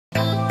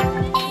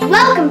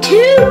welcome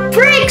to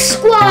Brick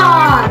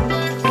Squad!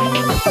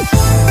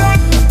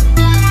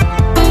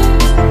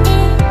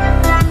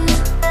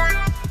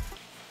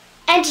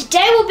 And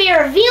today we'll be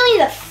revealing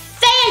the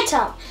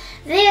Phantom.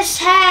 This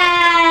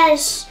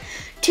has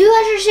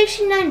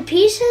 269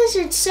 pieces.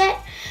 It's set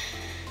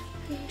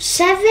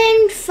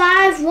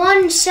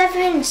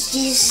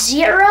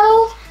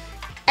 75170,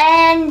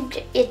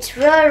 and it's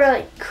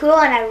really cool,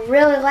 and I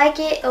really like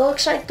it. It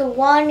looks like the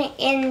one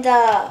in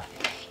the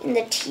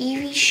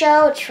TV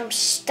show. It's from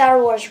Star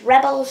Wars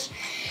Rebels.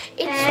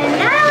 And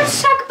now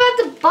let's talk about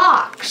the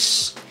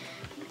box.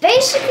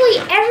 Basically,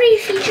 every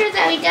feature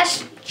that we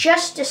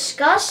just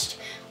discussed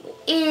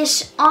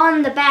is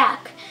on the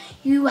back.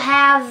 You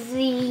have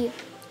it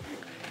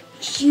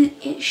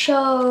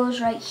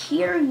shows right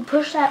here. You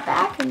push that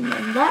back, and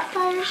that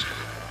fires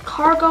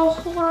cargo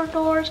holder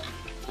doors,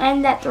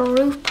 and that the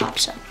roof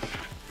pops up.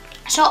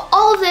 So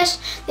all of this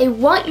they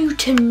want you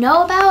to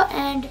know about,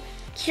 and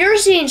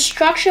here's the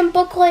instruction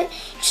booklet.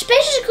 It's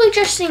basically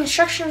just the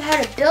instruction on how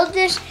to build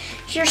this.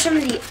 Here's some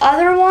of the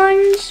other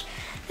ones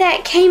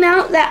that came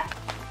out. That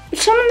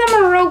some of them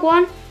are Rogue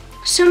One,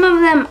 some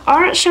of them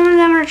aren't. Some of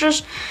them are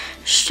just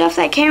stuff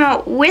that came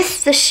out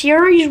with the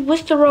series,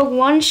 with the Rogue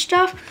One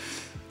stuff.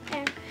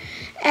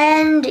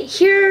 And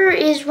here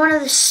is one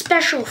of the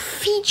special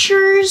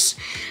features.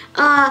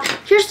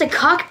 Here's the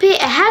cockpit.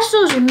 It has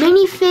those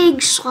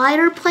minifig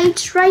slider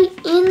plates right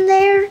in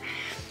there.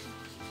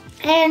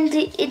 And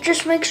it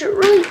just makes it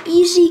really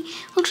easy.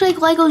 Looks like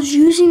Lego's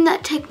using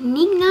that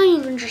technique now. You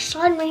can just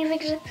slide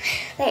minifigs.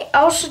 They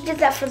also did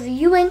that for the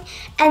U-wing.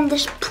 And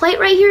this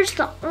plate right here is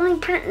the only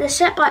print in the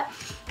set, but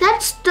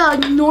that's the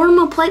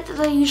normal plate that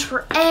they use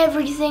for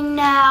everything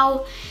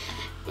now.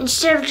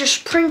 Instead of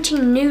just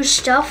printing new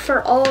stuff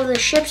for all of the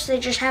ships, they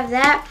just have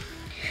that.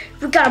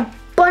 We've got a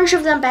bunch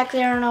of them back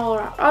there and all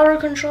our other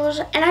controls.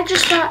 And I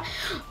just thought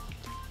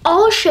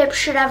all ships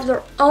should have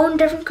their own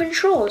different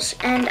controls.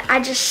 And I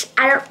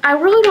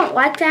really don't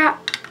like that.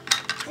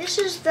 This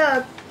is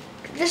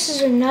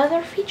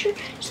another feature.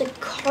 It's a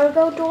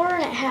cargo door,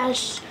 and it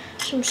has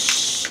some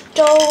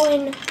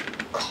stolen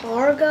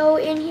cargo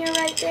in here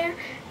right there.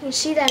 You can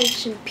see that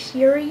it's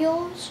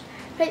Imperials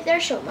right there,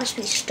 so it must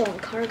be stolen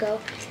cargo.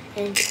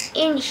 And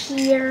in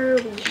here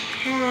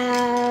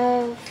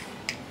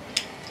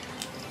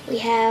we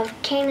have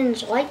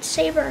Kanan's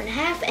lightsaber in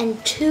half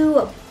and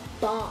 2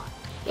 bombs.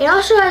 It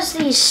also has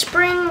these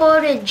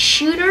spring-loaded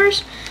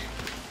shooters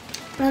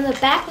on the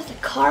back with the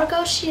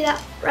cargo. See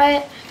that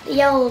right? The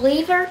yellow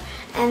lever,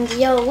 and the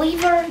yellow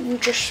lever, you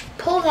just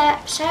pull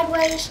that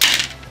sideways,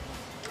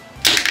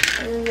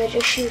 and then they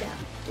just shoot out.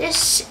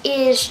 This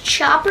is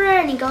Chopper,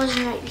 and he goes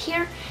in right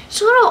here. It's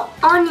a little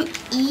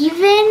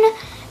uneven,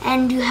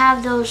 and you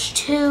have those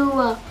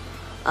 2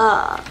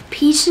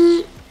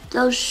 pieces,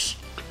 those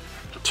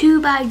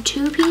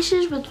 2x2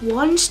 pieces with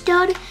 1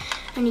 stud,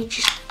 and he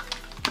just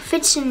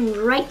fits in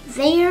right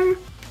there.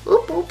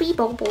 Oop, oop, beep,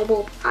 boop, boop,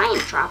 boop. I am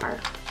Chopper.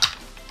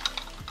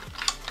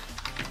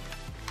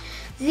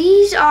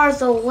 These are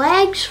the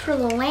legs for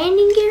the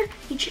landing gear.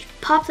 You just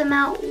pop them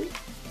out,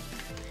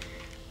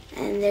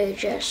 and they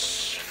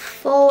just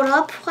fold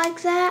up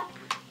like that.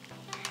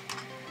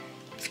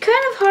 It's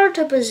kind of hard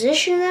to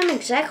position them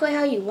exactly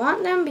how you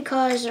want them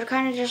because they're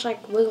kind of just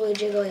like wiggly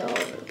jiggly all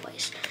over the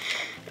place.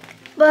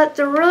 But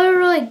they're really,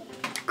 really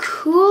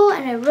cool,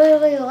 and I really,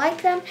 really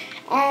like them.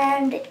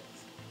 And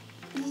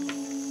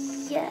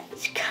yeah,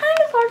 it's kind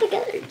of hard to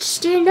get it to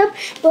stand up,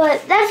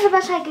 but that's the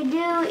best I could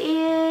do.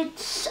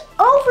 It's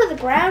over the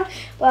ground,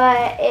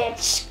 but it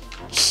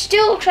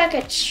still looks like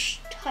it's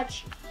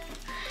touching.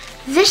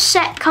 This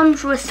set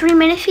comes with 3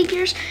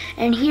 minifigures,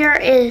 and here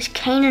is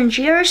Kanan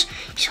Jarrus.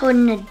 He's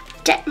holding a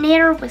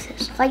detonator with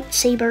his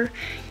lightsaber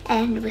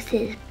and with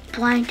his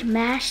blind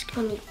mask.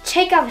 When you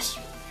take off his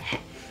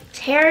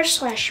hair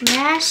 /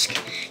 mask,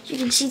 you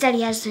can see that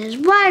he has his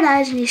wide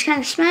eyes and he's kind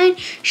of smiling.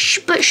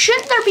 But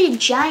shouldn't there be a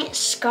giant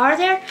scar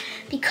there?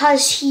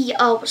 Because he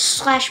was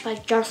slashed by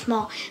Darth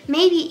Maul.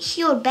 Maybe it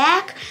healed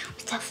back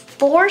with the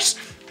Force,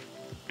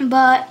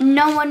 but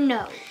no one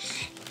knows.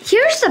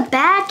 Here's the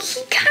back.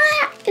 He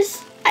kind of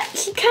has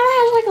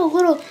like a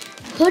little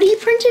hoodie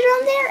printed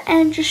on there,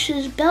 and just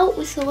his belt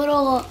with a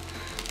little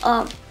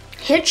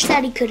hitch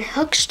that he could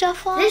hook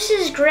stuff on. This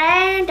is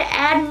Grand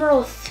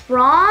Admiral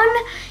Thrawn.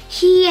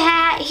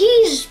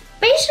 He's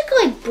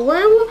basically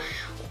blue.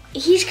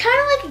 He's kind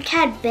of like a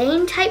Cad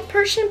Bane type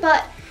person,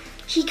 but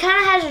he kind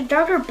of has a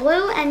darker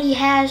blue, and he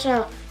has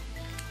a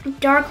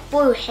dark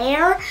blue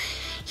hair.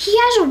 He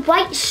has a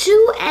white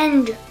suit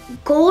and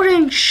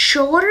golden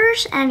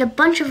shoulders and a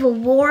bunch of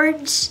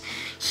awards.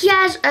 He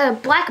has a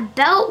black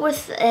belt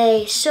with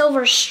a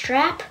silver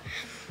strap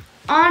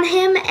on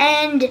him,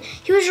 and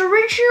he was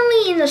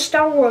originally in the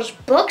Star Wars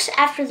books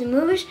after the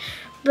movies,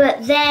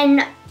 but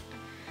then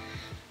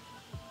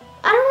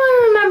I don't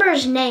really remember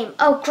his name.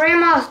 Oh,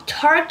 Grandma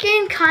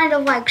Tarkin kind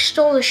of like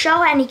stole the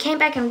show, and he came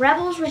back in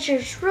Rebels, which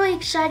is really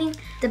exciting.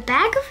 The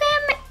back of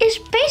him is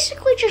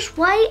basically just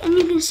white, and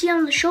you can see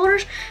on the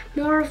shoulders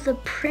more of the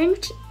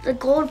print, the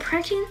gold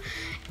printing.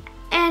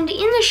 And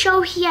in the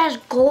show, he has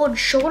gold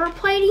shoulder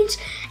platings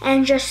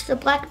and just the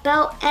black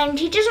belt, and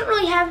he doesn't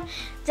really have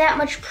that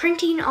much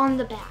printing on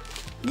the back.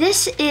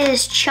 This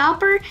is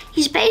Chopper.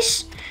 He's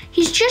just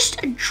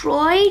a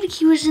droid.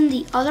 He was in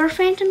the other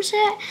Phantom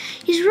set.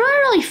 He's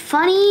really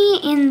funny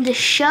in the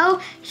show.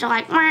 He's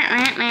like, meh,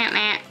 meh, meh,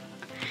 meh.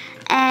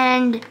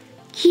 And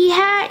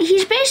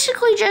he's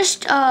basically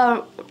just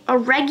a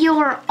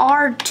regular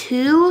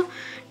R2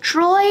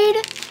 droid.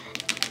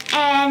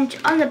 And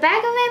on the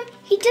back of him,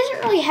 he doesn't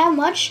really have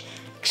much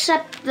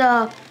except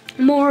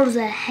more of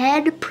the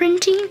head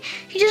printing.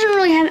 He doesn't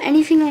really have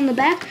anything on the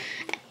back.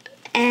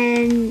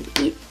 And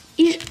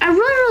I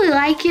really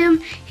like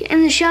him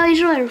in the show.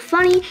 He's really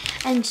funny,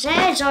 and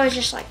Zed's always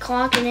just like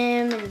clonking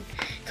him and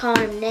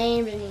calling him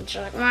names, and he's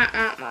like, wah,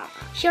 wah, wah.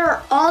 Here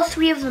are all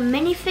 3 of the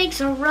minifigs.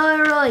 They're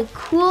really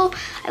cool.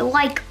 I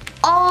like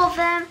all of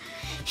them.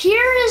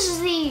 Here's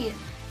the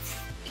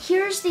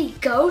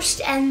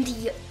Ghost and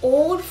the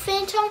old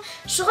Phantom.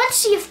 So let's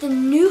see if the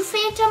new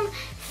Phantom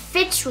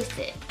fits with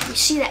it. You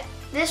see that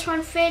this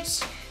one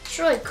fits. It's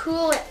really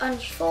cool. It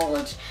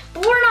unfolds,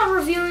 but we're not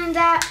reviewing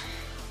that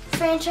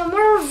Phantom.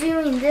 We're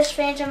reviewing this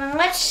Phantom, and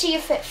let's see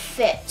if it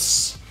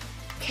fits.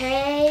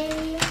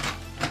 Okay.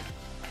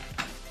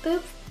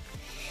 Boop.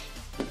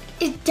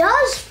 It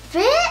does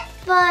fit,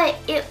 but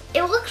it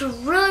looks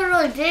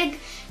really big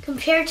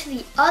compared to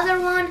the other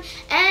one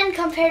and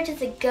compared to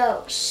the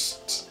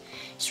Ghost.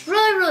 It's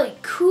really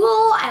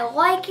cool. I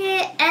like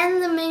it,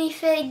 and the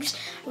minifigs.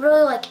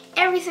 Really like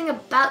everything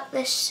about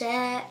this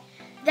set.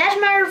 That's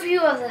my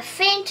review of the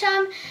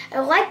Phantom. I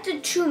like the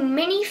 2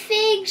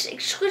 minifigs,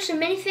 exclusive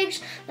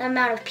minifigs, the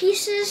amount of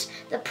pieces.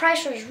 The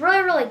price was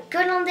really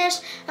good on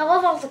this. I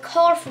love all the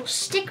colorful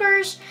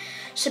stickers.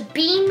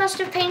 Sabine must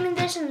have painted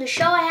this in the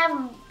show. I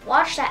haven't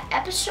watched that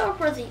episode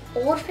where the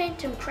old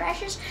Phantom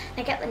crashes and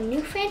I get the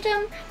new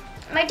Phantom.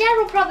 My dad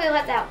will probably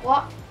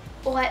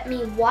let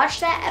me watch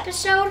that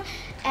episode,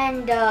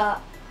 and I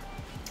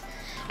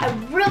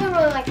really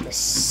like the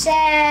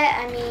set.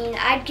 I mean,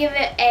 I'd give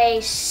it a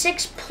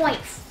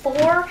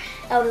 6.4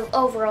 out of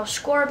overall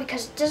score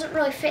because it doesn't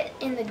really fit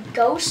in the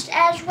Ghost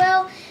as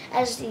well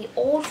as the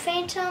old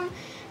Phantom,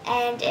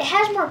 and it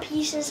has more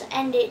pieces,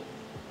 and it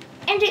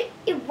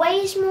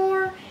weighs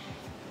more.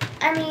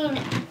 I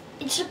mean,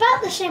 it's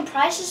about the same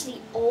price as the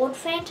old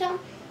Phantom,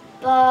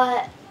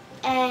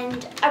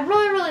 and I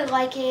really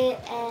like it.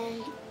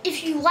 And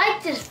if you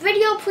like this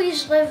video,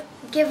 please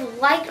give a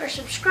like or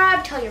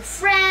subscribe, tell your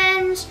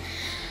friends.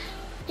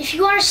 If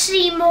you want to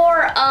see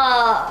more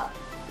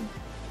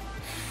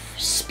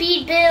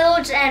speed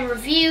builds and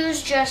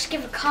reviews, just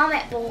give a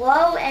comment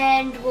below,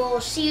 and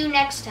we'll see you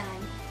next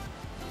time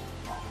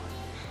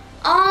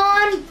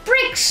on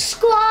Brick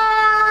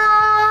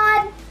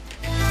Squad!